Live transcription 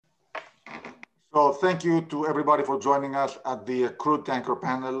So thank you to everybody for joining us at the Crude Tanker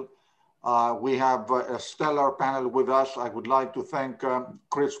panel. We have a stellar panel with us. I would like to thank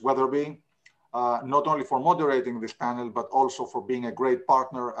Chris Weatherby, not only for moderating this panel, but also for being a great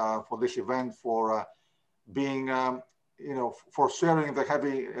partner for this event, for being, for sharing the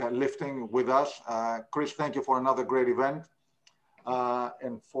heavy lifting with us. Chris, thank you for another great event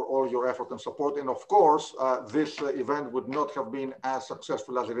and for all your effort and support. And of course, this event would not have been as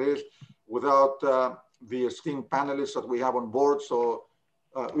successful as it is without the esteemed panelists that we have on board. So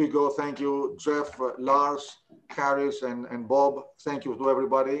Ugo, thank you. Jeff, Lars, Harris, and Bob, thank you to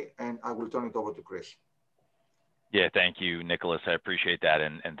everybody. And I will turn it over to Chris. Yeah, thank you, Nicholas. I appreciate that.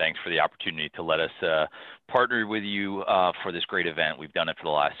 And thanks for the opportunity to let us partner with you for this great event. We've done it for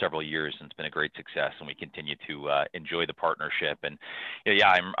the last several years, and it's been a great success, and we continue to enjoy the partnership. And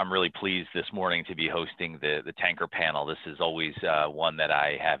yeah, I'm really pleased this morning to be hosting the tanker panel. This is always one that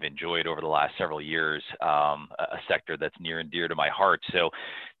I have enjoyed over the last several years, a sector that's near and dear to my heart. So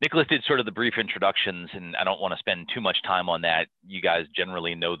Nicholas did sort of the brief introductions, and I don't want to spend too much time on that. You guys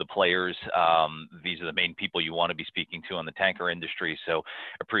generally know the players. These are the main people you want to be speaking to on the tanker industry. So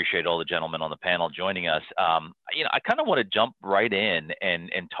appreciate all the gentlemen on the panel joining us. I kind of want to jump right in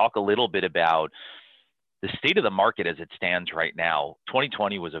and talk a little bit about the state of the market as it stands right now.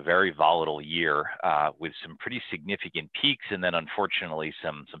 2020 was a very volatile year with some pretty significant peaks and then unfortunately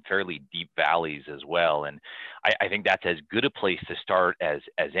some fairly deep valleys as well. And I think that's as good a place to start as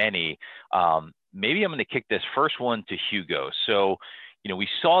any. Maybe I'm going to kick this first one to Hugo. So, we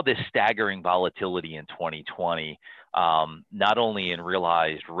saw this staggering volatility in 2020, not only in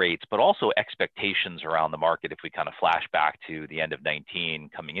realized rates, but also expectations around the market. If we kind of flash back to the end of 19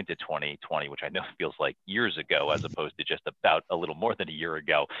 coming into 2020, which I know feels like years ago, as opposed to just about a little more than a year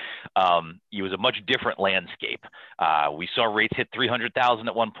ago, it was a much different landscape. We saw rates hit 300,000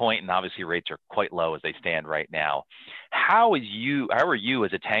 at one point, and obviously rates are quite low as they stand right now. How are you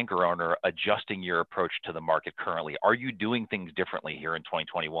as a tanker owner adjusting your approach to the market currently? Are you doing things differently here in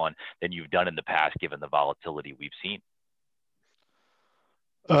 2021 than you've done in the past, given the volatility we've seen?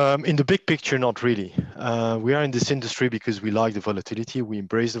 In the big picture, not really. We are in this industry because we like the volatility, we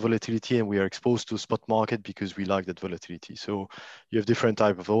embrace the volatility, and we are exposed to spot market because we like that volatility. So you have different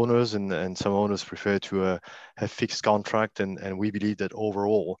type of owners, and some owners prefer to have fixed contract, and we believe that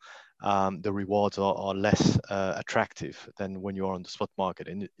overall the rewards are less attractive than when you are on the spot market.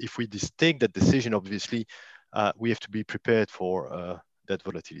 And if we take that decision, obviously, we have to be prepared for that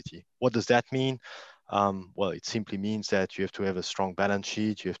volatility. What does that mean? Well, it simply means that you have to have a strong balance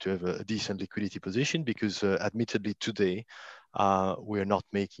sheet, you have to have a decent liquidity position, because admittedly today, we're not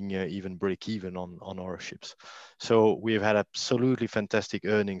making even break even on our ships. So we've had absolutely fantastic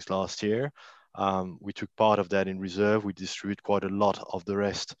earnings last year. We took part of that in reserve. We distribute quite a lot of the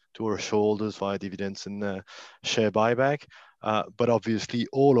rest to our shareholders via dividends and share buyback. But obviously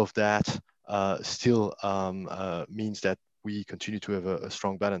all of that still means that we continue to have a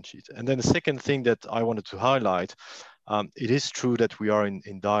strong balance sheet. And then the second thing that I wanted to highlight, it is true that we are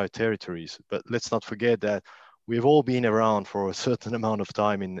in dire territories, but let's not forget that we've all been around for a certain amount of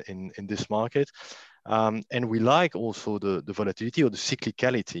time in this market. And we like also the volatility or the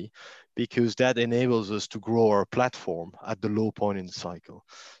cyclicality, because that enables us to grow our platform at the low point in the cycle.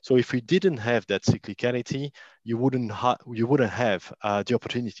 So if we didn't have that cyclicality, you wouldn't have the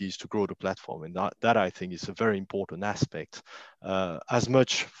opportunities to grow the platform. And that I think is a very important aspect, as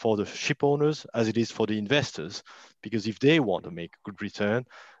much for the ship owners as it is for the investors, because if they want to make a good return,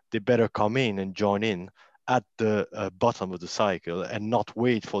 they better come in and join in at the bottom of the cycle and not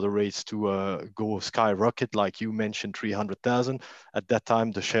wait for the rates to go skyrocket, like you mentioned, 300,000. At that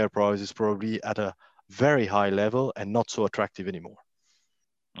time, the share price is probably at a very high level and not so attractive anymore.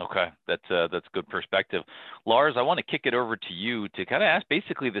 Okay, that's good perspective. Lars, I want to kick it over to you to kind of ask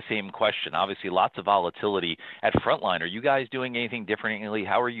basically the same question. Obviously, lots of volatility at Frontline. Are you guys doing anything differently?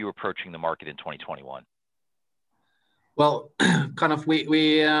 How are you approaching the market in 2021? Well, kind of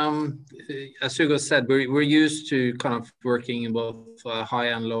we as Hugo said, we're used to kind of working in both high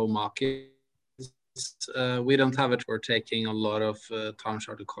and low markets. We don't have it for taking a lot of time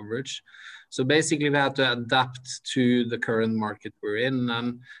charter coverage. So basically we have to adapt to the current market we're in.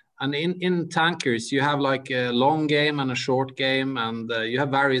 And in tankers, you have like a long game and a short game, and you have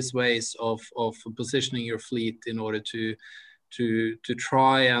various ways of positioning your fleet in order to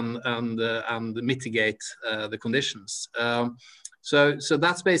try and mitigate the conditions. So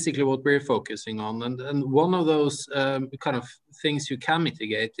that's basically what we're focusing on. And one of those kind of things you can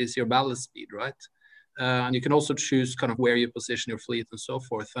mitigate is your ballast speed, right? And you can also choose kind of where you position your fleet and so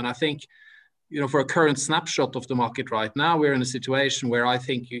forth. And I think, for a current snapshot of the market right now, we're in a situation where I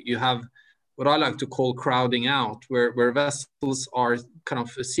think you have what I like to call crowding out, where vessels are kind of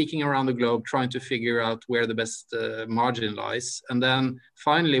seeking around the globe, trying to figure out where the best margin lies. And then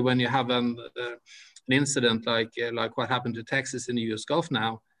finally, when you have an incident like what happened to Texas in the US Gulf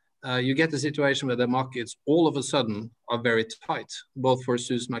now, you get the situation where the markets all of a sudden are very tight, both for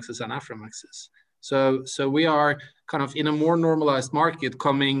Suezmaxes and Aframaxes. So we are kind of in a more normalized market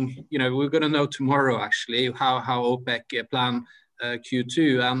coming, we're going to know tomorrow actually how OPEC plan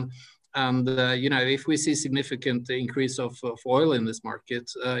Q2. And if we see significant increase of oil in this market,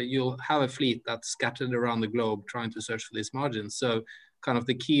 you'll have a fleet that's scattered around the globe trying to search for these margins. So kind of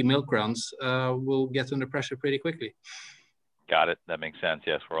the key milk runs will get under pressure pretty quickly. Got it. That makes sense.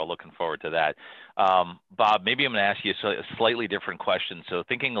 Yes, we're all looking forward to that. Bob, maybe I'm going to ask you a slightly different question. So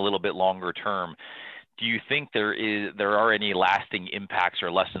thinking a little bit longer term, do you think there are any lasting impacts or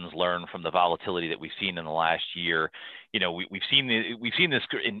lessons learned from the volatility that we've seen in the last year? We've seen this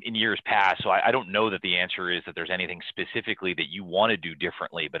in years past, so I don't know that the answer is that there's anything specifically that you want to do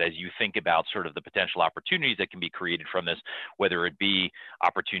differently. But as you think about sort of the potential opportunities that can be created from this, whether it be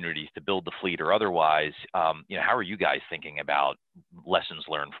opportunities to build the fleet or otherwise, how are you guys thinking about lessons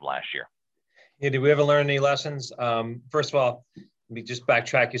learned from last year? Yeah, did we ever learn any lessons? First of all, let me just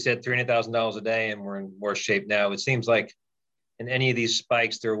backtrack. You said $300,000 a day, and we're in worse shape now. It seems like in any of these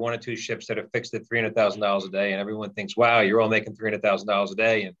spikes, there are one or two ships that are fixed at $300,000 a day, and everyone thinks, wow, you're all making $300,000 a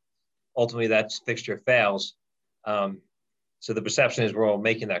day. And ultimately, that fixture fails. So the perception is we're all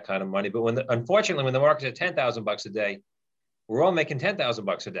making that kind of money. But unfortunately, when the market's at $10,000 a day, we're all making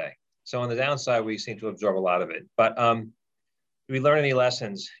 $10,000 a day. So on the downside, we seem to absorb a lot of it. But do we learn any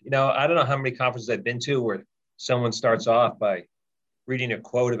lessons? I don't know how many conferences I've been to where someone starts off by reading a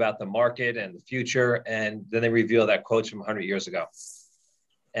quote about the market and the future, and then they reveal that quote's from 100 years ago.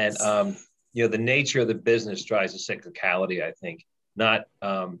 And the nature of the business drives the cyclicality, I think, not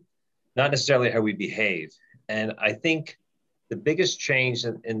necessarily how we behave. And I think the biggest change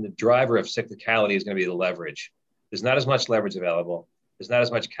in the driver of cyclicality is going to be the leverage. There's not as much leverage available. There's not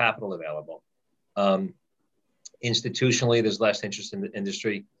as much capital available. Institutionally, there's less interest in the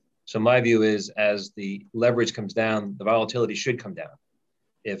industry. So my view is, as the leverage comes down, the volatility should come down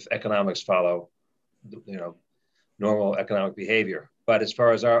if economics follow, normal economic behavior. But as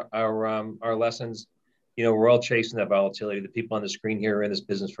far as our lessons, we're all chasing that volatility. The people on the screen here are in this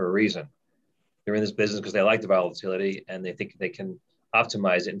business for a reason. They're in this business because they like the volatility and they think they can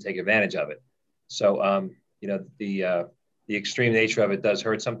optimize it and take advantage of it. So, the extreme nature of it does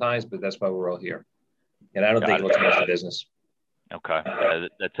hurt sometimes, but that's why we're all here. And I don't think it'll change the business. Okay,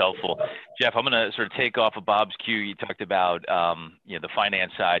 that's helpful. Jeff, I'm going to sort of take off of Bob's cue. You talked about the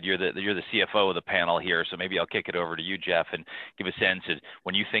finance side. You're the CFO of the panel here, so maybe I'll kick it over to you, Jeff, and give a sense of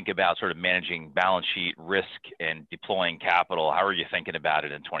when you think about sort of managing balance sheet risk and deploying capital. How are you thinking about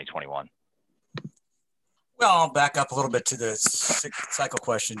it in 2021? Well, I'll back up a little bit to the cycle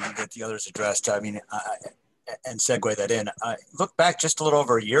question that the others addressed. And segue that in. I look back just a little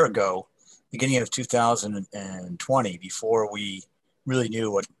over a year ago, beginning of 2020, before we really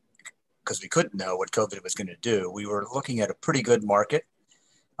knew because we couldn't know what COVID was going to do. We were looking at a pretty good market.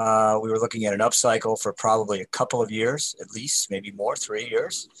 We were looking at an upcycle for probably a couple of years, at least, maybe more, 3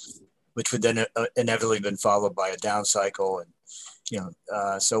 years, which would then inevitably been followed by a down cycle. And,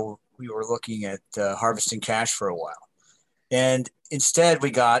 so we were looking at harvesting cash for a while. And instead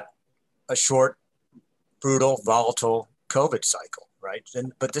we got a short, brutal, volatile COVID cycle. Right.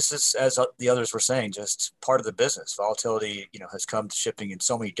 But this is, as the others were saying, just part of the business. Volatility, has come to shipping in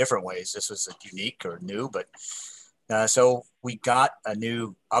so many different ways. This was unique or new, but so we got a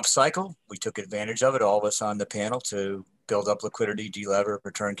new upcycle. We took advantage of it, all of us on the panel, to build up liquidity, delever,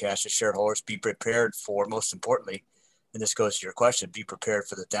 return cash to shareholders, be prepared for, most importantly, and this goes to your question, be prepared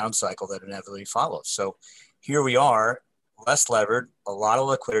for the down cycle that inevitably follows. So here we are, less levered, a lot of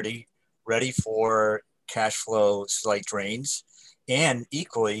liquidity, ready for cash flow slight drains, and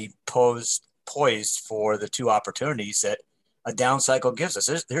equally poised for the two opportunities that a down cycle gives us.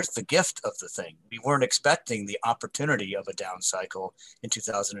 There's the gift of the thing. We weren't expecting the opportunity of a down cycle in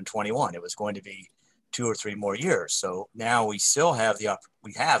 2021. It was going to be 2 or 3 more years. So now we still have the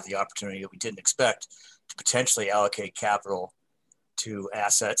opportunity that we didn't expect to potentially allocate capital to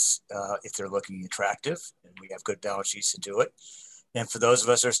assets if they're looking attractive, and we have good balance sheets to do it. And for those of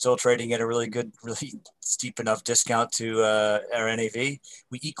us who are still trading at a really steep enough discount to our NAV,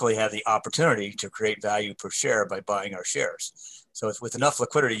 we equally have the opportunity to create value per share by buying our shares. So with enough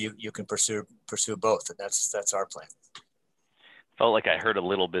liquidity, you can pursue both, and that's our plan. Felt like I heard a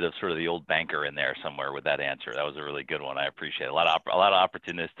little bit of sort of the old banker in there somewhere with that answer. That was a really good one. I appreciate it. A lot of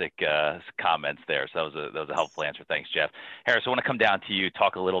opportunistic comments there. So that was a helpful answer. Thanks, Jeff. Harris, I want to come down to you,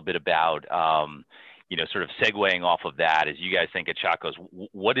 talk a little bit about sort of segueing off of that. As you guys think at Tsakos,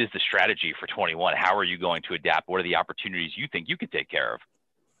 what is the strategy for 21? How are you going to adapt? What are the opportunities you think you could take care of?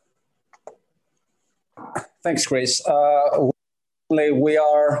 Thanks, Chris.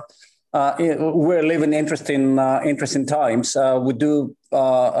 We're living interesting times.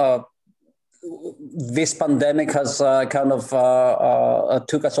 This pandemic has took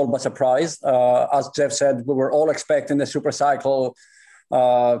us all by surprise. As Jeff said, we were all expecting the super cycle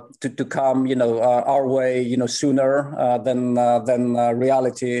to come, our way, sooner than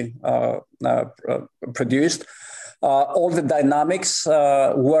reality produced. All the dynamics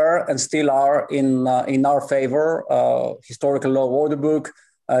were and still are in our favor. Historical low order book,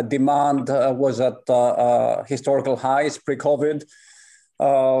 demand was at historical highs pre-COVID.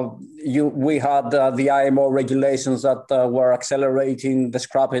 We had the IMO regulations that were accelerating the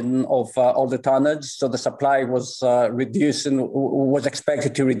scrapping of all the tonnage, so the supply was was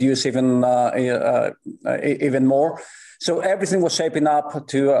expected to reduce even more. So everything was shaping up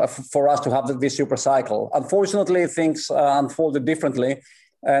for us to have this super cycle. Unfortunately, things unfolded differently,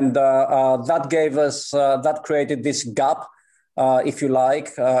 and that created this gap, if you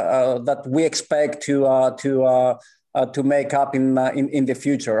like, that we expect to make up in the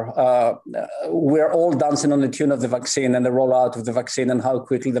future. We're all dancing on the tune of the vaccine and the rollout of the vaccine and how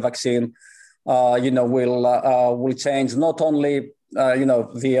quickly the vaccine, will change not only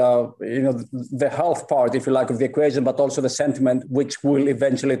the health part, if you like, of the equation, but also the sentiment, which will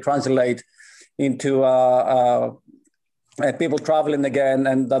eventually translate into people traveling again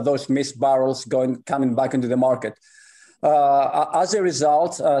and those missed barrels coming back into the market. As a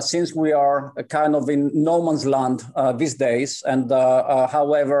result, since we are kind of in no man's land these days, and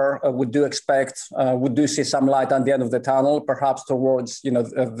however, we do see some light at the end of the tunnel, perhaps towards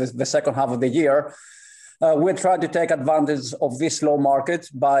the second half of the year. We're trying to take advantage of this slow market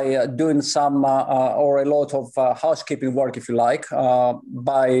by doing some or a lot of housekeeping work, if you like,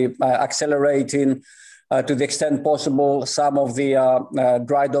 by accelerating to the extent possible some of the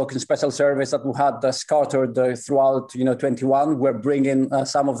dry dock and special service that we had scattered throughout 21. We're bringing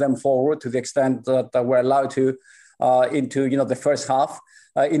some of them forward to the extent that we're allowed to into the first half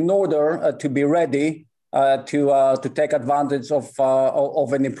in order to be ready to take advantage of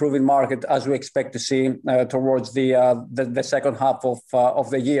an improving market as we expect to see towards the second half of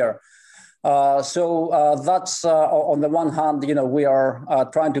the year. So that's on the one hand, we are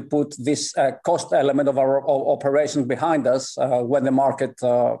trying to put this cost element of our operations behind us when the market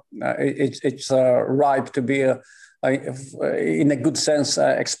it's ripe to be in a good sense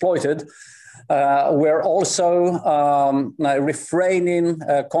exploited. We're also refraining,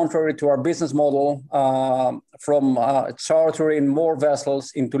 contrary to our business model, from chartering more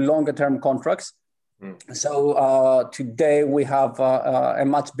vessels into longer term contracts. So today we have a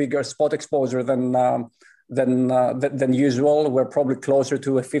much bigger spot exposure than usual. We're probably closer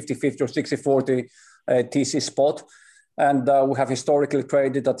to a 50-50 or 60-40 TC spot, and we have historically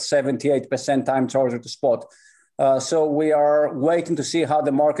traded at 78% time charter to spot. So we are waiting to see how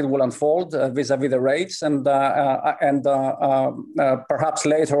the market will unfold vis-a-vis the rates, and perhaps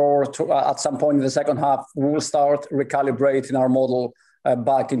later or at some point in the second half, we will start recalibrating our model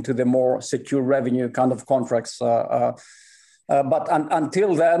back into the more secure revenue kind of contracts. But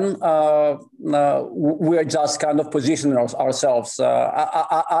until then, we're just kind of positioning ourselves.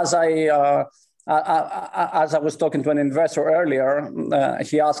 As I was talking to an investor earlier,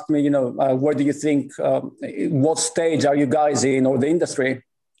 he asked me, where do you think, what stage are you guys in, or the industry?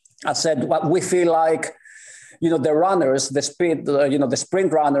 I said, well, we feel like, the runners, the speed, the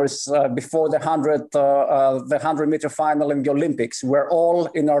sprint runners before the 100-meter final in the Olympics. We're all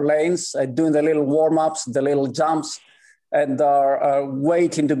in our lanes, doing the little warm-ups, the little jumps, and are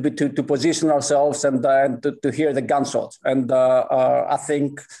waiting to position ourselves and to hear the gunshot. And I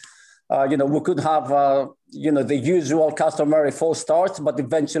think, we could have, the usual customary false starts, but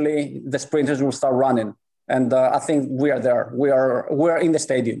eventually the sprinters will start running. And I think we are there. We're in the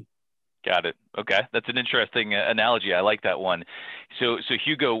stadium. Got it. Okay. That's an interesting analogy. I like that one. So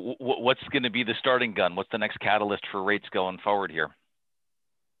Hugo, what's going to be the starting gun? What's the next catalyst for rates going forward here?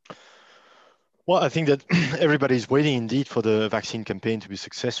 Well, I think that everybody's waiting indeed for the vaccine campaign to be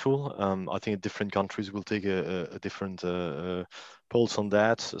successful. I think different countries will take a different pulse on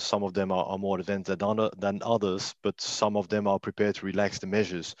that. Some of them are more advanced than others, but some of them are prepared to relax the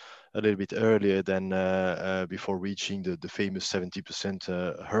measures a little bit earlier than before reaching the famous 70%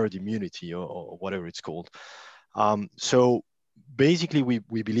 herd immunity or whatever it's called. So basically,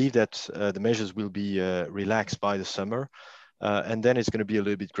 we believe that the measures will be relaxed by the summer. And then it's going to be a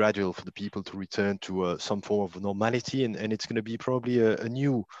little bit gradual for the people to return to some form of normality. And it's going to be probably a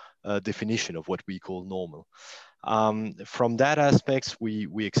new definition of what we call normal. From that aspect,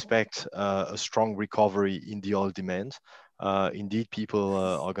 we expect a strong recovery in the oil demand. Indeed, people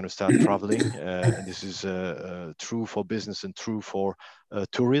are going to start traveling, and this is true for business and true for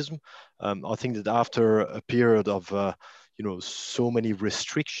tourism. I think that after a period of so many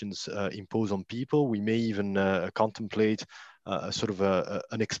restrictions imposed on people, we may even contemplate sort of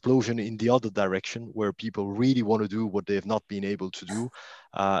an explosion in the other direction, where people really want to do what they have not been able to do,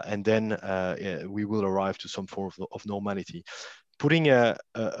 and then we will arrive to some form of normality. Putting a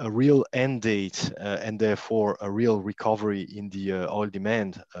real end date and therefore a real recovery in the oil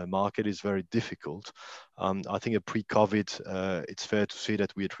demand market is very difficult. I think at pre-COVID, it's fair to say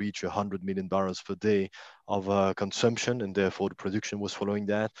that we had reached 100 million barrels per day of consumption, and therefore the production was following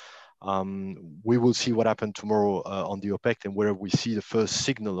that. We will see what happened tomorrow on the OPEC and where we see the first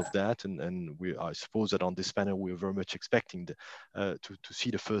signal of that. And I suppose that on this panel, we're very much expecting to see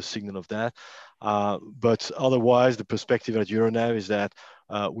the first signal of that. But otherwise, the perspective at Euronav is that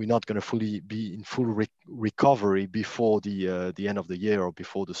we're not going to fully be in full recovery before the end of the year or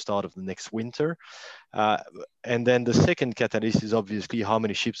before the start of the next winter. And then the second catalyst is obviously how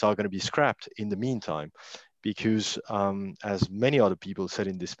many ships are going to be scrapped in the meantime. Because as many other people said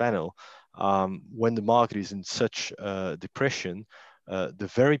in this panel, when the market is in such depression,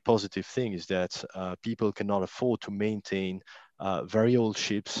 the very positive thing is that people cannot afford to maintain very old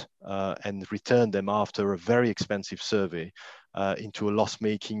ships and return them after a very expensive survey into a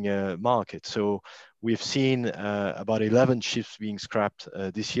loss-making market. So we've seen about 11 ships being scrapped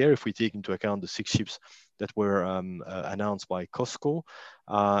this year, if we take into account the 6 ships that were announced by COSCO.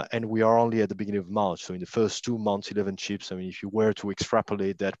 And we are only at the beginning of March. So in the first 2 months, 11 ships. I mean, if you were to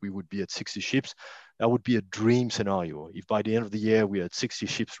extrapolate that, we would be at 60 ships. That would be a dream scenario. If by the end of the year, we had 60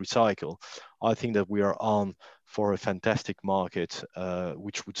 ships recycled, I think that we are on for a fantastic market,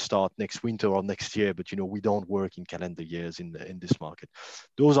 which would start next winter or next year. But, we don't work in calendar years in this market.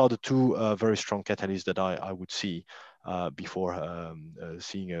 Those are the two very strong catalysts that I would see before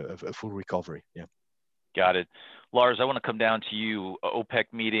seeing a full recovery. Yeah. Got it. Lars, I want to come down to you.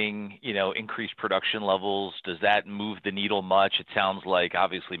 OPEC meeting, increased production levels. Does that move the needle much? It sounds like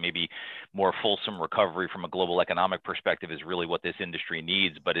obviously maybe more fulsome recovery from a global economic perspective is really what this industry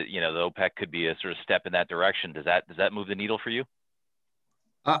needs. But the OPEC could be a sort of step in that direction. Does that move the needle for you?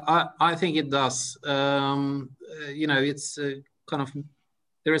 I think it does. It's kind of,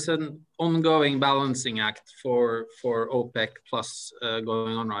 there is an ongoing balancing act for OPEC plus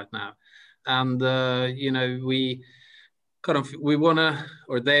going on right now. And, we want to,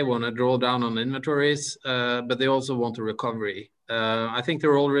 or they want to draw down on inventories, but they also want a recovery. I think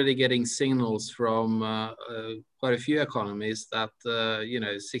they're already getting signals from quite a few economies that,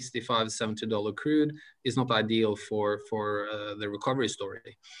 $65, $70 crude is not ideal for the recovery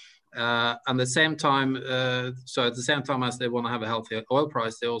story. And at the same time, so at the same time as they want to have a healthy oil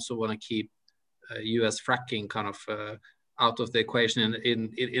price, they also want to keep US fracking kind of out of the equation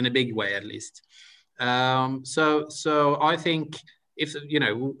in a big way, at least. So I think if,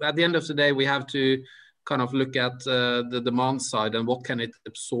 at the end of the day, we have to kind of look at the demand side and what can it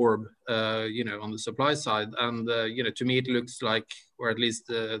absorb, on the supply side. And, to me, it looks like, or at least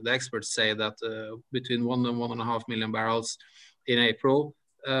the experts say that between 1 and 1.5 million barrels in April,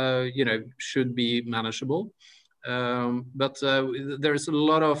 should be manageable. But there's a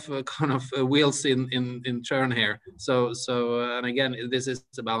lot of kind of wheels in turn here. So and again, this is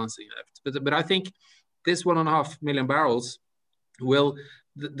a balancing act. But I think this 1.5 million barrels will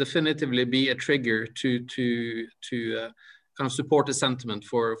definitively be a trigger to kind of support the sentiment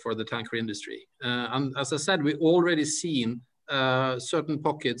for the tanker industry. And as I said, we already seen certain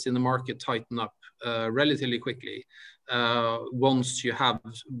pockets in the market tighten up relatively quickly once you have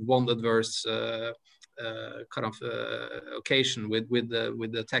one adverse kind of occasion with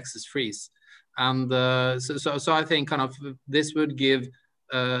the Texas freeze. And so I think kind of this would give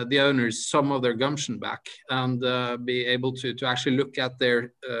the owners some of their gumption back and be able to actually look at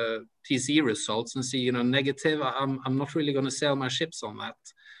their TC results and see, negative, I'm not really going to sell my ships on that.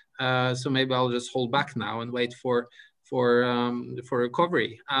 So maybe I'll just hold back now and wait for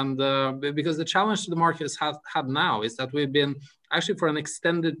recovery. And because the challenge the market has had now is that we've been actually for an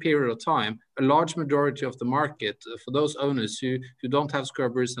extended period of time, a large majority of the market for those owners who don't have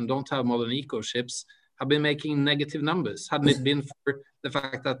scrubbers and don't have modern eco ships have been making negative numbers. Hadn't it been for the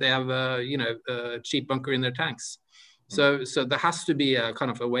fact that they have cheap bunker in their tanks. So there has to be a kind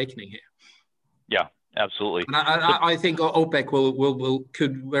of awakening here. Yeah. Absolutely. And I think OPEC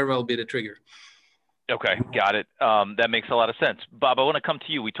could very well be the trigger. Okay, got it. That makes a lot of sense. Bob, I want to come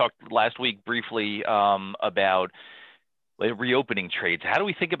to you. We talked last week briefly about reopening trades. How do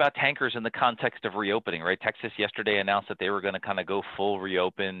we think about tankers in the context of reopening, right? Texas yesterday announced that they were going to kind of go full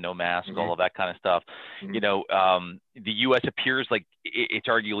reopen, no mask, all of that kind of stuff. You know, the U.S. appears like it's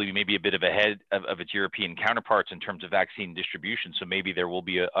arguably maybe a bit of ahead of its European counterparts in terms of vaccine distribution. So maybe there will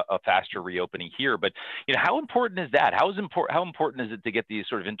be a faster reopening here. But, you know, how important is that? How important is it to get these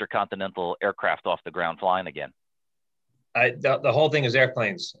sort of intercontinental aircraft off the ground flying again? The whole thing is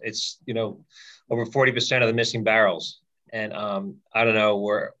airplanes. It's, you know, over 40% of the missing barrels. And I don't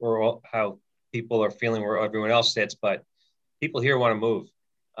know how people are feeling where everyone else sits, but people here want to move.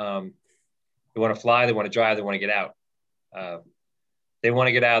 They want to fly, they want to drive, they want to get out. They want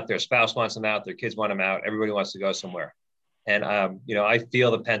to get out. Their spouse wants them out. Their kids want them out. Everybody wants to go somewhere. And, you know, I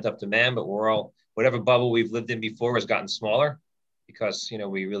feel the pent up demand, but whatever bubble we've lived in before has gotten smaller because, you know,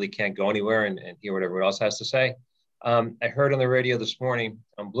 we really can't go anywhere and hear what everyone else has to say. I heard on the radio this morning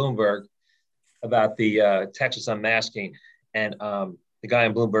on Bloomberg about the Texas unmasking. And the guy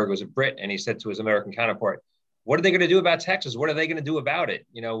in Bloomberg was a Brit, and he said to his American counterpart, what are they going to do about Texas? What are they going to do about it?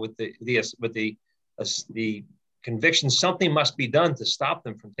 You know, with the conviction, something must be done to stop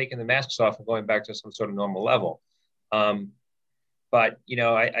them from taking the masks off and going back to some sort of normal level. But, you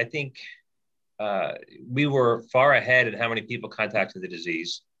know, I think we were far ahead in how many people contacted the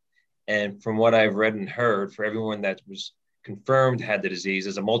disease. And from what I've read and heard, for everyone that was confirmed had the disease,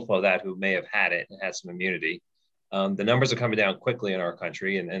 there's a multiple of that who may have had it and had some immunity. The numbers are coming down quickly in our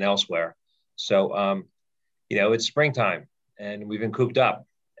country and elsewhere. So, you know, it's springtime and we've been cooped up.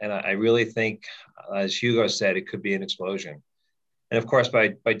 And I really think, as Hugo said, it could be an explosion. And of course,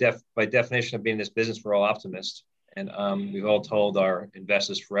 by definition of being in this business, we're all optimists. And we've all told our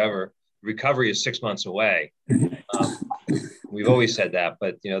investors forever, recovery is 6 months away. We've always said that,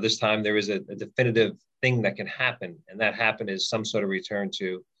 but you know, this time there is a definitive thing that can happen, and that happen is some sort of return to,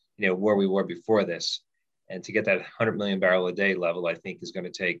 you know, where we were before this. And to get that 100 million barrel a day level, I think is going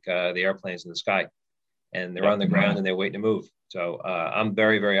to take the airplanes in the sky, and they're on the ground and they're waiting to move. So I'm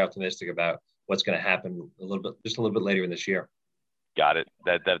very, very optimistic about what's going to happen just a little bit later in this year. Got it.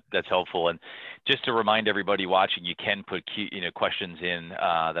 That's helpful. And just to remind everybody watching, you can put questions in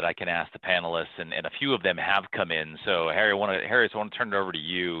that I can ask the panelists, and a few of them have come in. So Harry, I want to turn it over to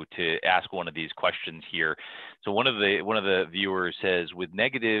you to ask one of these questions here. So one of the viewers says, with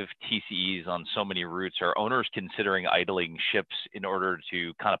negative TCEs on so many routes, are owners considering idling ships in order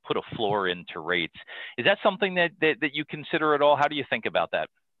to kind of put a floor into rates? Is that something that you consider at all? How do you think about that?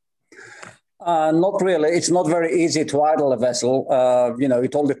 Not really. It's not very easy to idle a vessel. You know,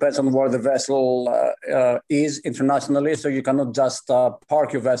 it all depends on where the vessel is internationally. So you cannot just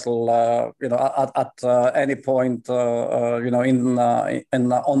park your vessel, you know, at any point, you know,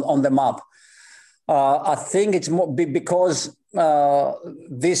 on the map. I think it's more because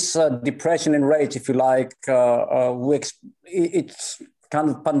this depression in rates, if you like, it's kind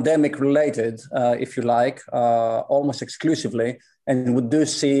of pandemic related, if you like, almost exclusively. And we do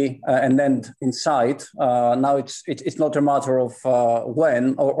see an end in sight. Now it's not a matter of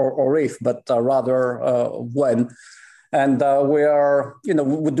when or if, but rather when. And we are, you know,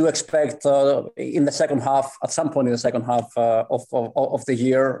 we do expect in the second half, at some point in the second half of the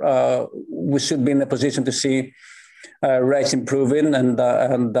year, we should be in a position to see rates improving and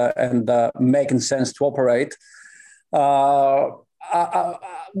making sense to operate.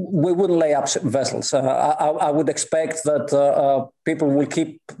 We wouldn't lay up vessels. I would expect that people will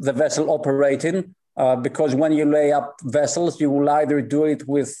keep the vessel operating because when you lay up vessels, you will either do it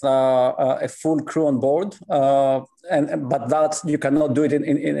with a full crew on board, but that you cannot do it in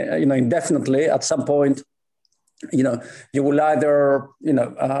you know, indefinitely. At some point, you know, you will either, you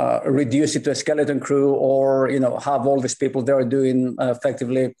know, reduce it to a skeleton crew, or, you know, have all these people there doing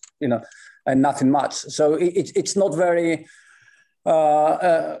effectively, you know, and nothing much. So it's not very.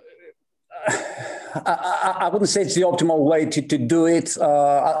 I wouldn't say it's the optimal way to do it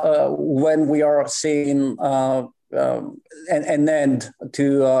when we are seeing an end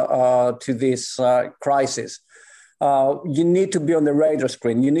to this crisis. You need to be on the radar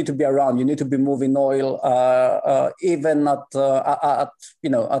screen. You need to be around. You need to be moving oil, even at the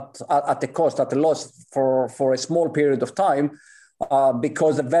cost, at the loss for a small period of time.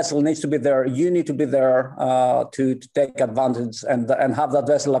 Because the vessel needs to be there, you need to be there to take advantage and have that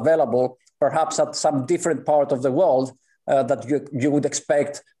vessel available, perhaps at some different part of the world that you would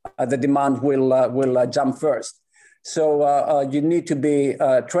expect the demand will jump first. So you need to be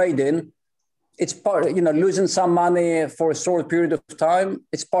trading it's part, losing some money for a short period of time.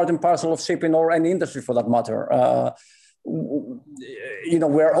 It's part and parcel of shipping or any industry for that matter.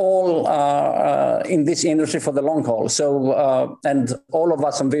 We're all in this industry for the long haul. So, and all of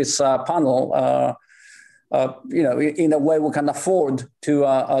us on this panel, in a way we can afford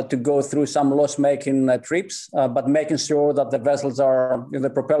to go through some loss-making trips, but making sure that the vessels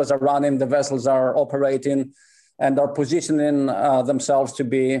the propellers are running, the vessels are operating, and are positioning themselves to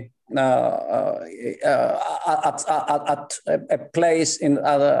be at a place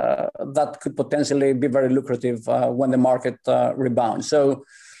that could potentially be very lucrative when the market rebounds. So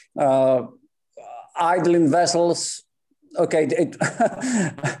idling vessels, okay,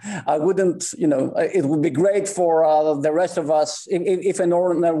 I wouldn't, it would be great for the rest of us if an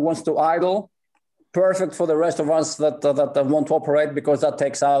owner wants to idle. Perfect for the rest of us that want to operate, because that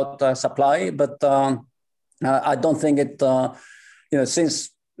takes out supply. But I don't think it, since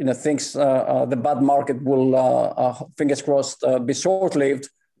things, the bad market will, fingers crossed, be short-lived.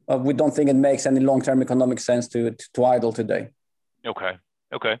 We don't think it makes any long-term economic sense to idle today. Okay,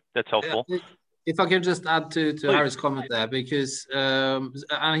 that's helpful. If I can just add to Harry's comment there, because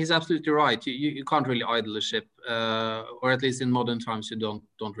and he's absolutely right. You can't really idle a ship, or at least in modern times you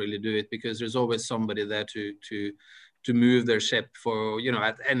don't really do it, because there's always somebody there to move their ship for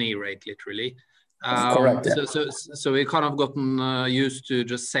at any rate, literally. Correct. Yeah. So we kind of gotten used to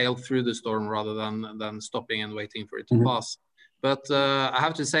just sail through the storm rather than stopping and waiting for it to pass. But I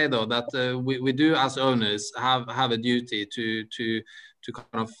have to say though that we do as owners have a duty to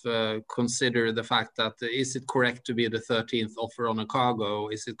kind of consider the fact that is it correct to be the 13th offer on a cargo?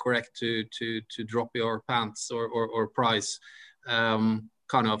 Is it correct to drop your pants or price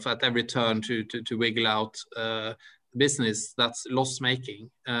kind of at every turn to wiggle out business that's loss making?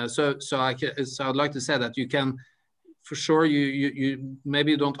 So I'd like to say that you can, for sure, you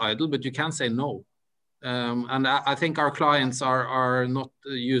maybe don't idle, but you can say no. And I think our clients are not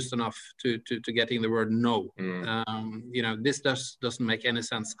used enough to getting the word no. This doesn't make any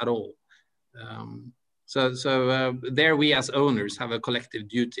sense at all. So there we as owners have a collective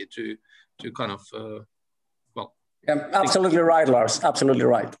duty to kind of Yeah, absolutely right, Lars. Absolutely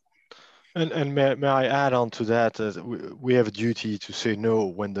right. And may I add on to that? We have a duty to say no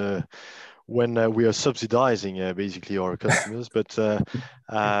when we are subsidizing basically our customers. But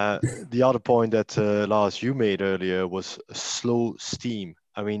the other point that Lars, you made earlier was slow steam.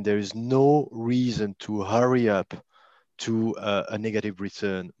 I mean, there is no reason to hurry up to a negative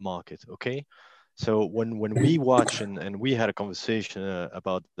return market. Okay, so when we watch and we had a conversation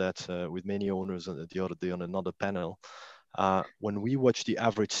about that with many owners the other day on another panel. When we watch the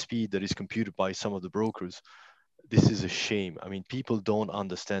average speed that is computed by some of the brokers, this is a shame. I mean, people don't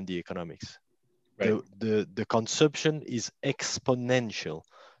understand the economics. Right. The consumption is exponential.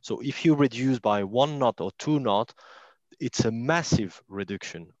 So if you reduce by 1 knot or 2 knot, it's a massive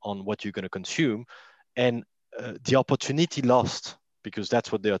reduction on what you're going to consume. And the opportunity lost, because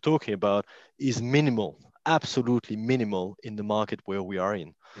that's what they are talking about, is minimal, absolutely minimal in the market where we are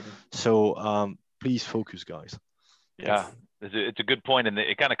in. So please focus, guys. Yeah, it's a good point, and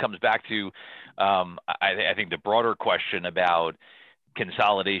it kind of comes back to, I think, the broader question about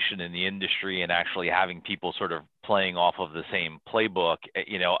consolidation in the industry and actually having people sort of playing off of the same playbook.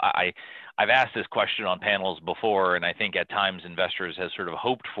 I've asked this question on panels before, and I think at times investors have sort of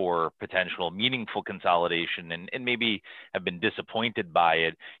hoped for potential meaningful consolidation and maybe have been disappointed by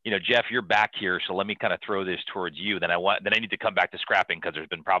it. Jeff, you're back here, so let me kind of throw this towards you. Then I need to come back to scrapping, because there's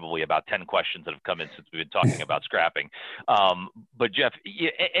been probably about 10 questions that have come in since we've been talking about scrapping. But Jeff,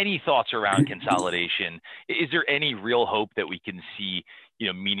 any thoughts around consolidation? Is there any real hope that we can see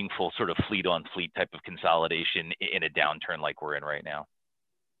meaningful sort of fleet on fleet type of consolidation in a downturn like we're in right now?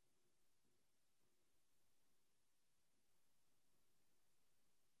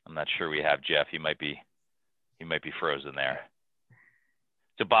 I'm not sure we have Jeff. He might be frozen there.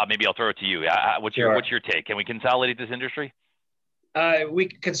 So Bob, maybe I'll throw it to you. What's your take? Can we consolidate this industry? We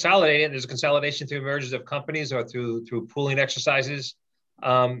can consolidate it. There's a consolidation through mergers of companies or through pooling exercises.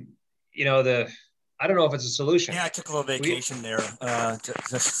 I don't know if it's a solution. Yeah, I took a little vacation there. Well,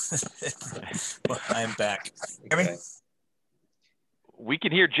 I am back. Hear me? We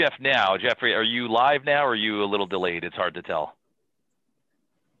can hear Jeff now. Jeffrey, are you live now, or are you a little delayed? It's hard to tell.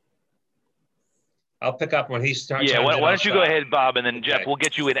 I'll pick up when he starts. Yeah, why don't you go ahead, Bob, and then Jeff, we'll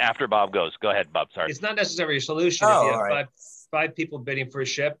get you in after Bob goes. Go ahead, Bob. Sorry. It's not necessarily a solution if you have five people bidding for a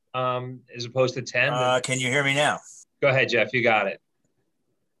ship as opposed to 10. Can you hear me now? Go ahead, Jeff. You got it.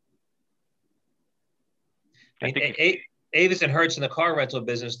 Avis and Hertz in the car rental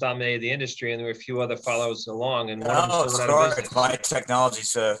business dominated the industry, and there were a few other follows along. And one of them still went out of business. My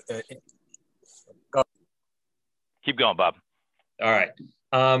technology's Keep going, Bob. All right.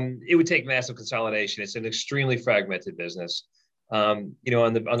 It would take massive consolidation. It's an extremely fragmented business. On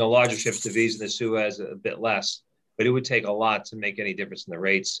the larger ships, the V's and the Suez, a bit less, but it would take a lot to make any difference in the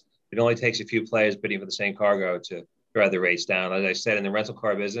rates. It only takes a few players bidding for the same cargo to drive the rates down. As I said, in the rental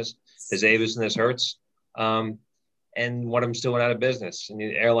car business, there's Avis and there's Hertz. And one of them still went out of business. In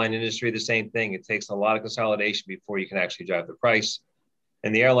the airline industry, the same thing. It takes a lot of consolidation before you can actually drive the price.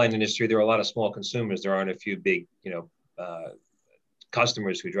 In the airline industry, there are a lot of small consumers. There aren't a few big,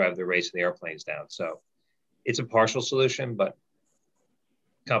 customers who drive the rates of the airplanes down. So it's a partial solution, but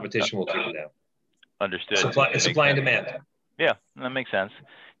competition will keep it down. Understood. Supply and demand. Yeah, that makes sense.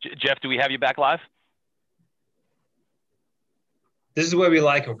 Jeff, do we have you back live? This is where we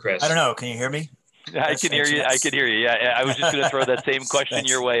like them, Chris. I don't know. Can you hear me? I can hear you. Yes. I can hear you. Yeah, I was just going to throw that same question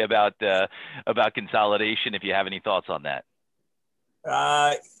your way about consolidation. If you have any thoughts on that.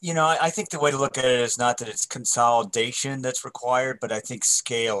 I think the way to look at it is not that it's consolidation that's required, but I think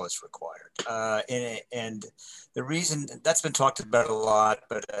scale is required. And the reason that's been talked about a lot,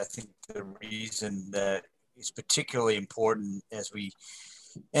 but I think the reason that is particularly important as we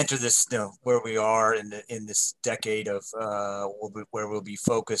enter this, where we are in this decade of where we'll be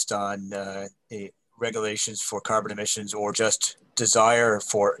focused on regulations for carbon emissions or just desire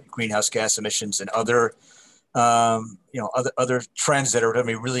for greenhouse gas emissions and other other trends that are going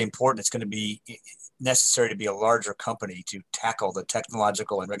to be really important. It's going to be necessary to be a larger company to tackle the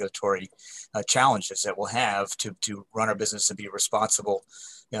technological and regulatory challenges that we'll have to run our business and be a responsible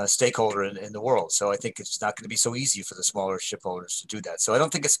stakeholder in the world. So I think it's not going to be so easy for the smaller shipholders to do that. So I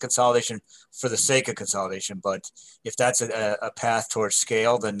don't think it's consolidation for the sake of consolidation, but if that's a path towards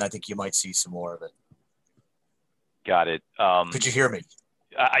scale, then I think you might see some more of it. Got it. Could you hear me?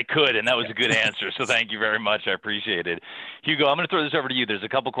 I could, and that was a good answer. So thank you very much. I appreciate it. Hugo, I'm going to throw this over to you. There's a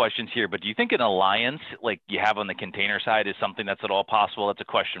couple questions here, but do you think an alliance like you have on the container side is something that's at all possible? That's a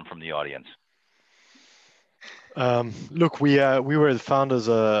question from the audience. Look, we were the founders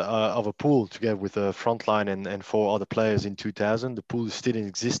of a pool together with Frontline and 4 other players in 2000. The pool is still in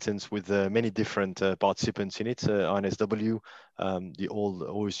existence with many different participants in it. INSW, the old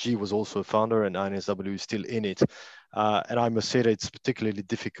OSG was also a founder, and INSW is still in it. And I must say that it's particularly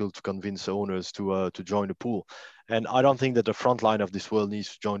difficult to convince owners to join the pool. And I don't think that the Frontline of this world needs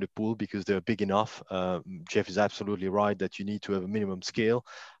to join the pool because they're big enough. Jeff is absolutely right that you need to have a minimum scale.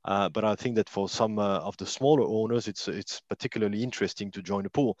 But I think that for some of the smaller owners, it's particularly interesting to join the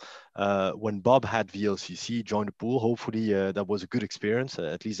pool. When Bob had VLCC join the pool, hopefully that was a good experience.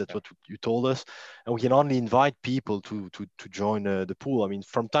 At least that's what you told us. And we can only invite people to join the pool. I mean,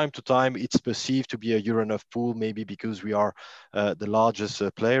 from time to time, it's perceived to be a Euronav pool, maybe because we are the largest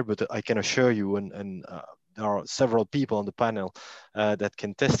player. But I can assure you, and there are several people on the panel that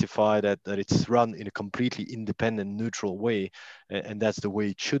can testify that it's run in a completely independent, neutral way, and that's the way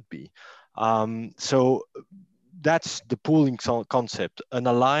it should be. So that's the pooling concept. An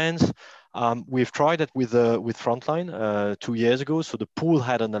alliance, we've tried it with Frontline 2 years ago. So the pool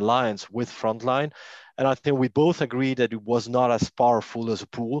had an alliance with Frontline, and I think we both agreed that it was not as powerful as a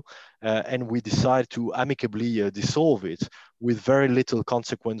pool, and we decided to amicably dissolve it with very little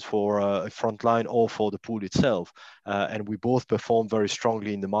consequence for Frontline or for the pool itself. And we both performed very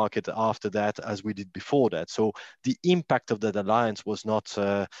strongly in the market after that, as we did before that. So the impact of that alliance was not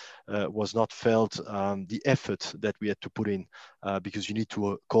felt. The effort that we had to put in, because you need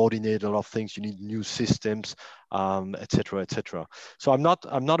to coordinate a lot of things, you need new systems, etc., etc. So I'm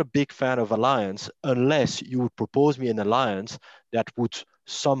not a big fan of alliance unless you would propose me an alliance that would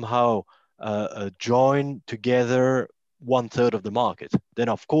somehow join together 1/3 of the market. Then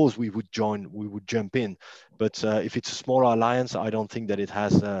of course we would jump in. But if it's a smaller alliance, I don't think that it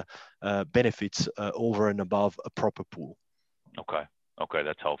has benefits over and above a proper pool. Okay,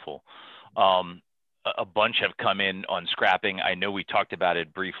 that's helpful. A bunch have come in on scrapping. I know we talked about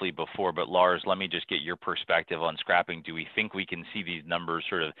it briefly before, but Lars, let me just get your perspective on scrapping. Do we think we can see these numbers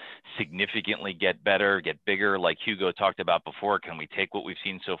sort of significantly get better, get bigger, like Hugo talked about before? Can we take what we've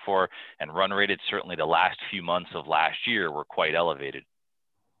seen so far and run rate it? Certainly the last few months of last year were quite elevated.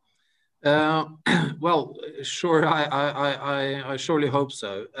 Well, sure, I surely hope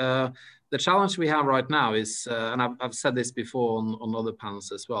so. The challenge we have right now is, and I've said this before on other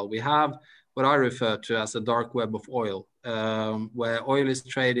panels as well, we have what I refer to as a dark web of oil, where oil is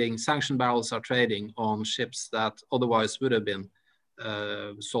trading, sanctioned barrels are trading on ships that otherwise would have been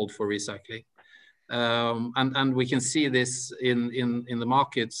sold for recycling. And we can see this in the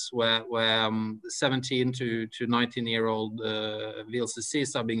markets where 17 to 19-year-old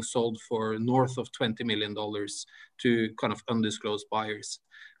VLCCs are being sold for north of $20 million to kind of undisclosed buyers.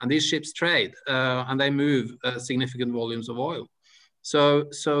 and these ships trade and they move significant volumes of oil. So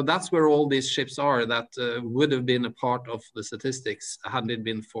that's where all these ships are that would have been a part of the statistics hadn't it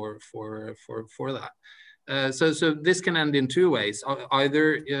been for that. So this can end in two ways.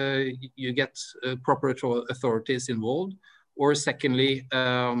 Either you get proper authorities involved, or secondly,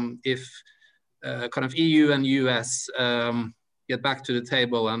 if kind of EU and US get back to the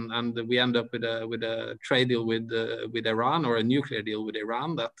table and we end up with a trade deal with Iran, or a nuclear deal with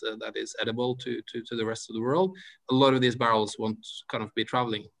Iran that is edible to the rest of the world, a lot of these barrels won't kind of be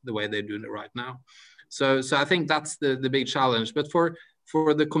traveling the way they're doing it right now. So I think that's the big challenge. But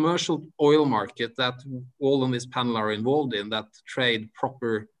for the commercial oil market that all on this panel are involved in, that trade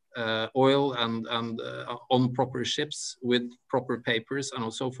proper oil and on proper ships with proper papers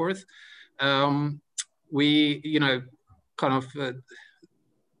and so forth, we, kind of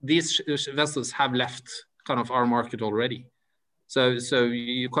these vessels have left kind of our market already. So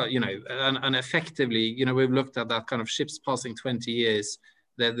you quite, and effectively, we've looked at that kind of ships passing 20 years,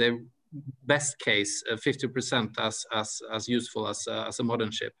 the best case 50% as useful as a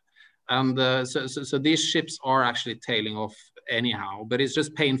modern ship. And so these ships are actually tailing off anyhow, but it's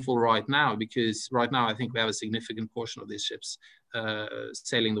just painful right now, because right now I think we have a significant portion of these ships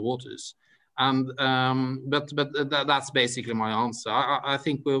sailing the waters. And but that's basically my answer. I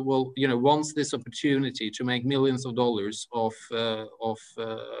think we will, once this opportunity to make millions of dollars of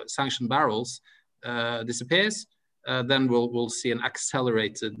sanctioned barrels disappears, then we'll see an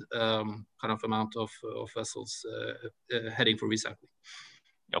accelerated kind of amount of vessels heading for recycling.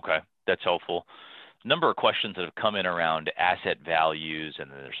 Okay, that's helpful. Number of questions that have come in around asset values, and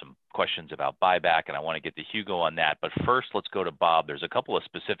then there's some questions about buyback, and I want to get to Hugo on that. But first, let's go to Bob. There's a couple of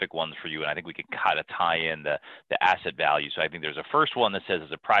specific ones for you, and I think we can kind of tie in the asset value. So I think there's a first one that says,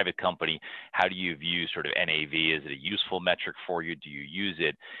 as a private company, how do you view sort of NAV? Is it a useful metric for you? Do you use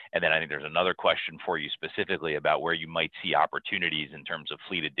it? And then I think there's another question for you specifically about where you might see opportunities in terms of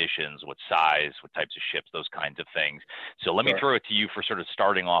fleet additions, what size, what types of ships, those kinds of things. So let me throw it to you for sort of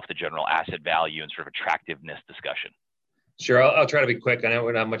starting off the general asset value and sort of attractiveness discussion. Sure, I'll try to be quick. I know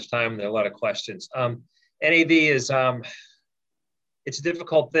we don't have much time. There are a lot of questions. NAV is, it's a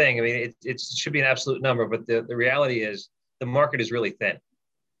difficult thing. I mean, it should be an absolute number, but the reality is the market is really thin.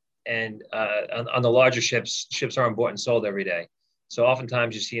 And on the larger ships aren't bought and sold every day. So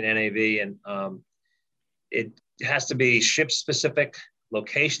oftentimes you see an NAV, and it has to be ship specific,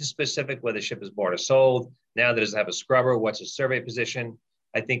 location specific, whether the ship is bought or sold. Now, does it have a scrubber? What's its survey position?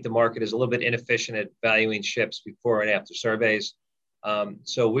 I think the market is a little bit inefficient at valuing ships before and after surveys.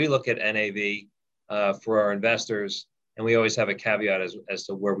 So we look at NAV for our investors, and we always have a caveat as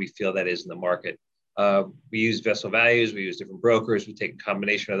to where we feel that is in the market. We use vessel values, we use different brokers, we take a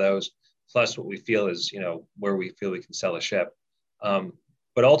combination of those, plus what we feel is, where we feel we can sell a ship.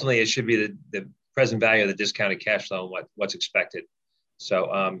 But ultimately, it should be the present value of the discounted cash flow and what's expected.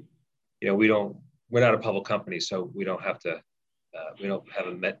 So, we're not a public company, so we don't have to. We don't have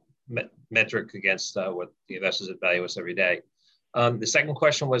a metric against what the investors value us every day. The second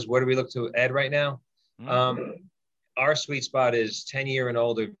question was, where do we look to add right now? Our sweet spot is 10-year and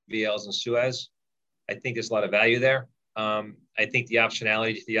older VLs and Suez. I think there's a lot of value there. I think the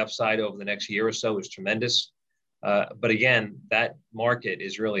optionality to the upside over the next year or so is tremendous. But again, that market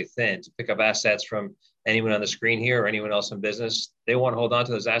is really thin. To pick up assets from anyone on the screen here or anyone else in business, they want to hold on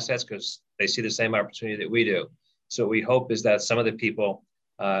to those assets because they see the same opportunity that we do. So we hope is that some of the people,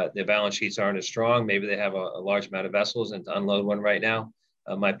 their balance sheets aren't as strong. Maybe they have a large amount of vessels, and to unload one right now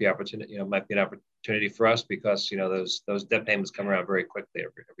might be an opportunity for us, because those debt payments come around very quickly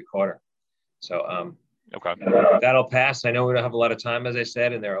every quarter. So okay, that'll pass. I know we don't have a lot of time, as I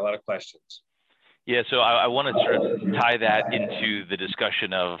said, and there are a lot of questions. Yeah, so I want to sort of tie that into the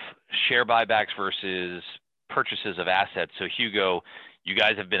discussion of share buybacks versus purchases of assets. So Hugo, you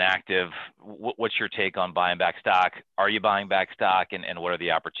guys have been active. What's your take on buying back stock? Are you buying back stock, and what are the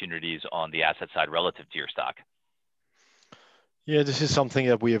opportunities on the asset side relative to your stock? Yeah, this is something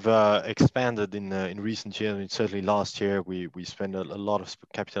that we have expanded in recent years. I mean, certainly last year we spent a lot of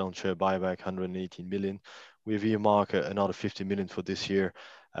capital on share buyback, 118 million. We've earmarked another 50 million for this year.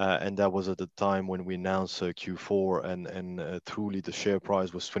 And that was at the time when we announced Q4, and truly the share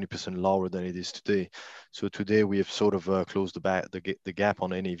price was 20% lower than it is today. So today we have sort of closed the gap on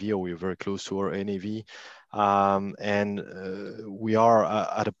NAV, or we are very close to our NAV. And we are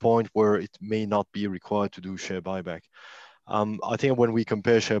at a point where it may not be required to do share buyback. I think when we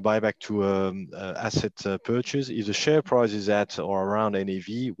compare share buyback to asset purchase, if the share price is at or around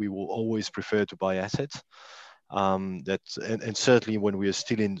NAV, we will always prefer to buy assets. And certainly when we are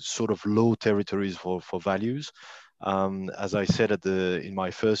still in sort of low territories for values, As I said in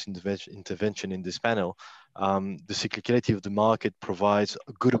my first intervention in this panel, the cyclicality of the market provides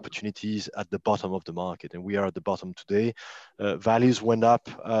good opportunities at the bottom of the market, and we are at the bottom today. Values went up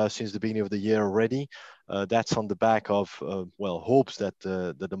since the beginning of the year already. That's on the back of hopes that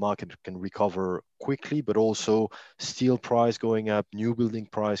the market can recover quickly, but also steel price going up, new building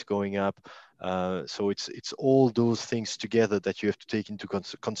price going up. So it's all those things together that you have to take into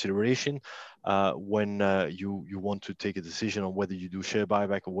consideration when you want to take a decision on whether you do share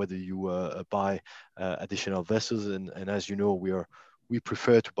buyback or whether you buy additional vessels. And as you know, we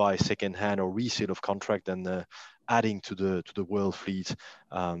prefer to buy second-hand or resale of contract than adding to the world fleet,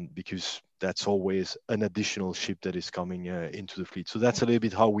 because that's always an additional ship that is coming into the fleet. So that's a little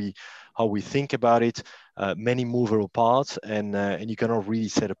bit how we think about it. Many movable parts, and you cannot really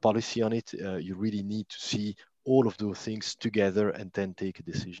set a policy on it. You really need to see all of those things together and then take a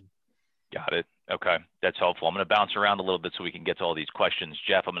decision. Got it. Okay, that's helpful. I'm going to bounce around a little bit so we can get to all these questions.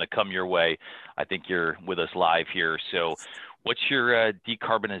 Jeff, I'm going to come your way. I think you're with us live here. So what's your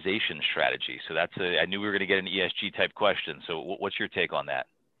decarbonization strategy? So I knew we were going to get an ESG type question. So what's your take on that?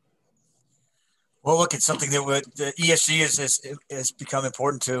 Well, look, it's something that the ESG has become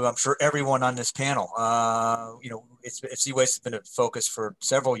important to, I'm sure, everyone on this panel. Seaways has been a focus for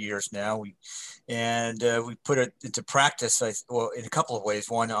several years now. We put it into practice, in a couple of ways.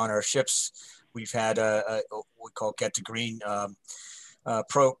 One, on our ships, we've had what we call Get to Green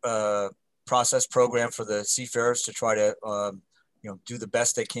process program for the seafarers to try to do the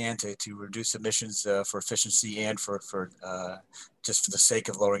best they can to reduce emissions for efficiency and for just for the sake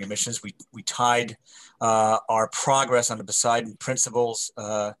of lowering emissions. We tied our progress on the Poseidon Principles,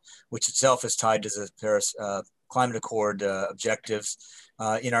 which itself is tied to the Paris Climate Accord objectives,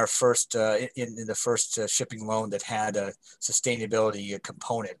 in our first in the first shipping loan that had a sustainability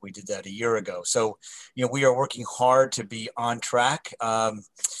component. We did that a year ago. So we are working hard to be on track.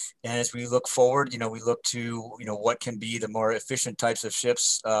 And as we look forward, we look to what can be the more efficient types of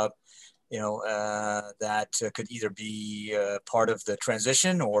ships that could either be part of the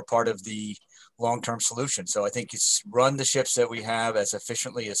transition or part of the long-term solution. So I think it's run the ships that we have as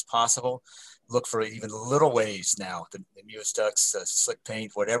efficiently as possible. Look for even little ways now, the Mewis ducts, slick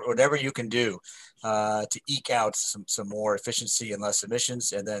paint, whatever you can do to eke out some more efficiency and less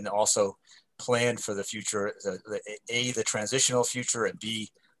emissions, and then also plan for the future, the transitional future, and B,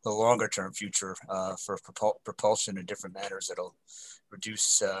 the longer term future for propulsion in different manners that'll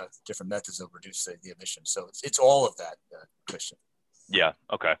reduce different methods that will reduce the emissions. So it's all of that, Christian. Yeah.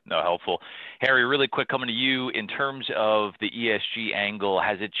 Okay. No, helpful. Harry, really quick, coming to you in terms of the ESG angle,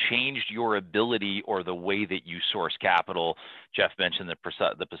 has it changed your ability or the way that you source capital? Jeff mentioned the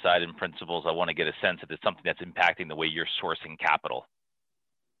Poseidon Principles. I want to get a sense if it's something that's impacting the way you're sourcing capital.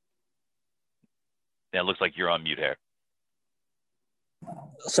 Yeah, it looks like you're on mute, Harry.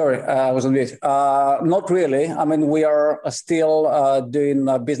 Sorry, I was on mute. Not really. I mean, we are still doing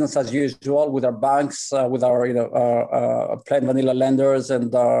business as usual with our banks, with our plain vanilla lenders,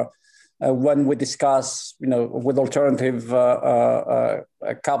 and when we discuss, with alternative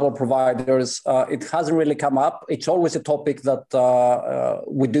capital providers, it hasn't really come up. It's always a topic that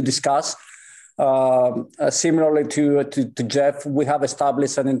we do discuss. Similarly to Jeff, we have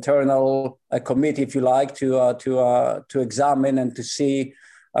established an internal committee, if you like, to examine and to see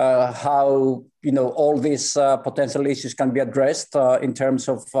how all these potential issues can be addressed in terms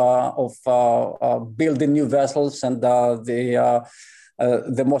of building new vessels and the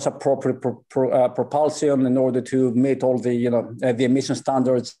most appropriate propulsion in order to meet all the the emission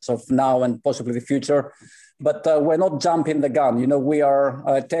standards of now and possibly the future. But we're not jumping the gun. We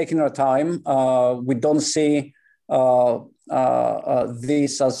are taking our time. We don't see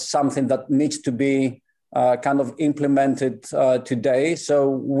this as something that needs to be kind of implemented today. So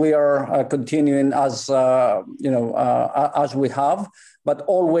we are continuing as we have, but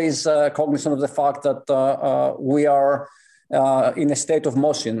always cognizant of the fact that we are in a state of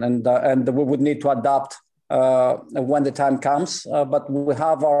motion, and we would need to adapt when the time comes. But we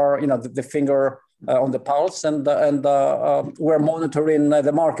have our the finger on the pulse, and we're monitoring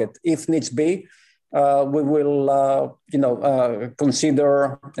the market. If needs be, we will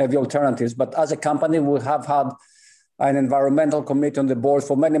consider the alternatives. But as a company, we have had an environmental committee on the board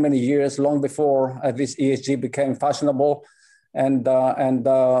for many years, long before this ESG became fashionable, and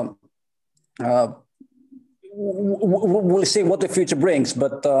we'll see what the future brings.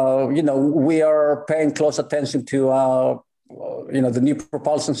 But we are paying close attention to the new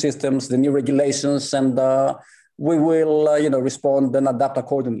propulsion systems, the new regulations, and we will respond and adapt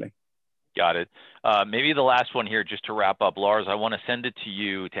accordingly. Got it. Maybe the last one here, just to wrap up, Lars, I want to send it to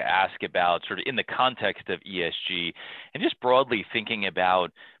you to ask about sort of in the context of ESG and just broadly thinking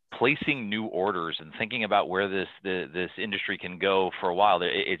about placing new orders and thinking about where this industry can go for a while.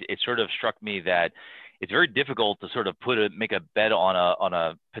 It sort of struck me that it's very difficult to sort of make a bet on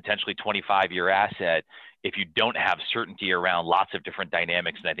a potentially 25-year asset if you don't have certainty around lots of different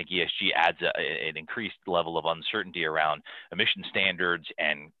dynamics. And I think ESG adds an increased level of uncertainty around emission standards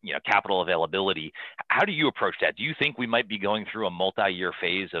and capital availability. How do you approach that? Do you think we might be going through a multi-year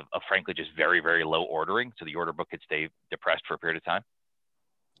phase of frankly just very, very low ordering, so the order book could stay depressed for a period of time?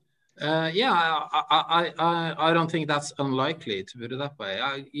 Yeah, I don't think that's unlikely, to put it that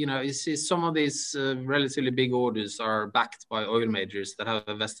way. You see some of these relatively big orders are backed by oil majors that have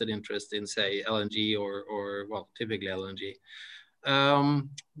a vested interest in, say, LNG or well, typically LNG.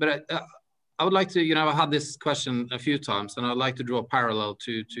 But I would like to, I've had this question a few times, and I'd like to draw a parallel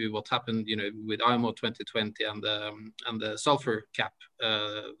to what happened, with IMO 2020 and the sulfur cap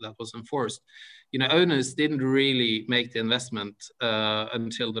that was enforced. Owners didn't really make the investment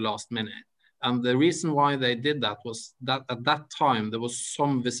until the last minute. And the reason why they did that was that at that time, there was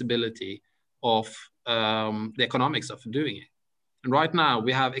some visibility of the economics of doing it. And right now,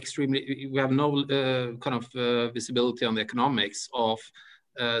 we have no kind of visibility on the economics of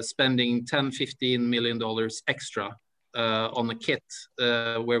spending $10–15 million extra on a kit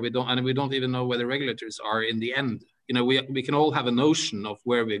where we don't even know where the regulators are in the end. We can all have a notion of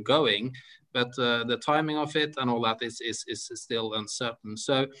where we're going, but the timing of it and all that is still uncertain.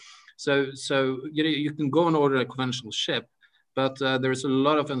 So you can go and order a conventional ship, but there's a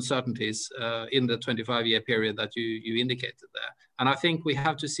lot of uncertainties in the 25-year period that you indicated there. And I think we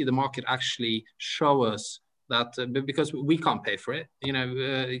have to see the market actually show us that, because we can't pay for it.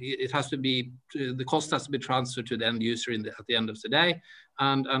 It has to be, the cost has to be transferred to the end user at the end of the day,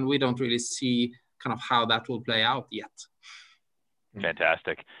 and we don't really see kind of how that will play out yet.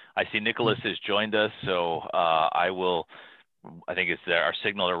 Fantastic. I see Nicholas has joined us, so I think it's our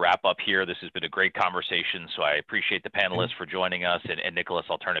signal to wrap up here. This has been a great conversation, so I appreciate the panelists for joining us. And Nicholas,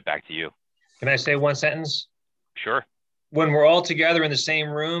 I'll turn it back to you. Can I say one sentence? Sure. When we're all together in the same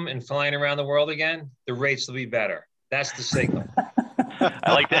room and flying around the world again, the rates will be better. That's the signal.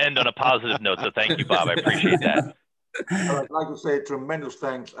 I like to end on a positive note, so thank you, Bob. I appreciate that. I'd like to say tremendous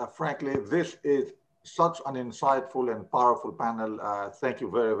thanks. Frankly, this is such an insightful and powerful panel. Thank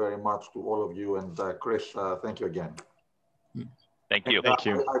you very, very much to all of you. And Chris, thank you again. Thank you. Thank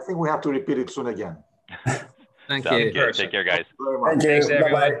you. I think we have to repeat it soon again. Thank you. Take care, guys. Thank you very much. Thank you. Thanks,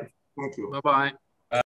 everyone. Bye-bye. Thank you. Bye-bye.